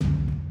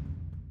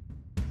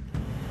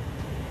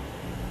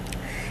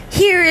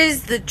Here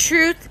is the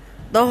truth,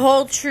 the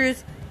whole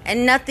truth,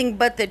 and nothing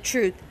but the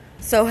truth.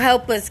 So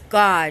help us,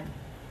 God.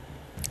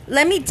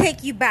 Let me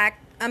take you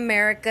back,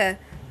 America,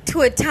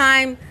 to a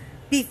time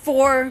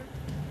before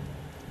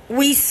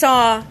we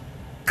saw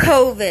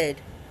COVID,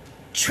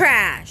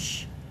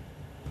 trash,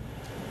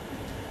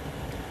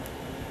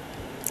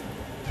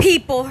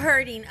 people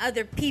hurting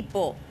other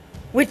people,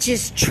 which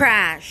is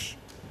trash.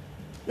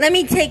 Let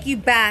me take you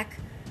back,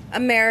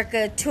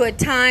 America, to a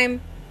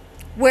time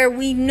where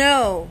we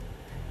know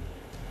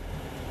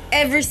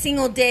every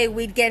single day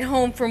we'd get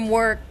home from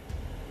work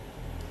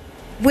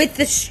with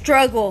the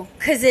struggle,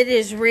 because it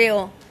is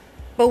real,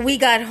 but we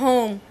got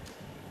home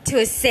to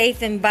a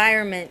safe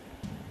environment,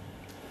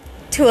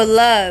 to a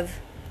love,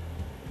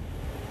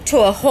 to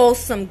a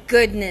wholesome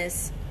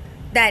goodness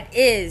that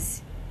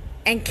is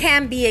and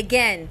can be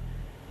again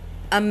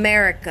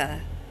America.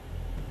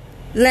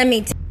 Let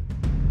me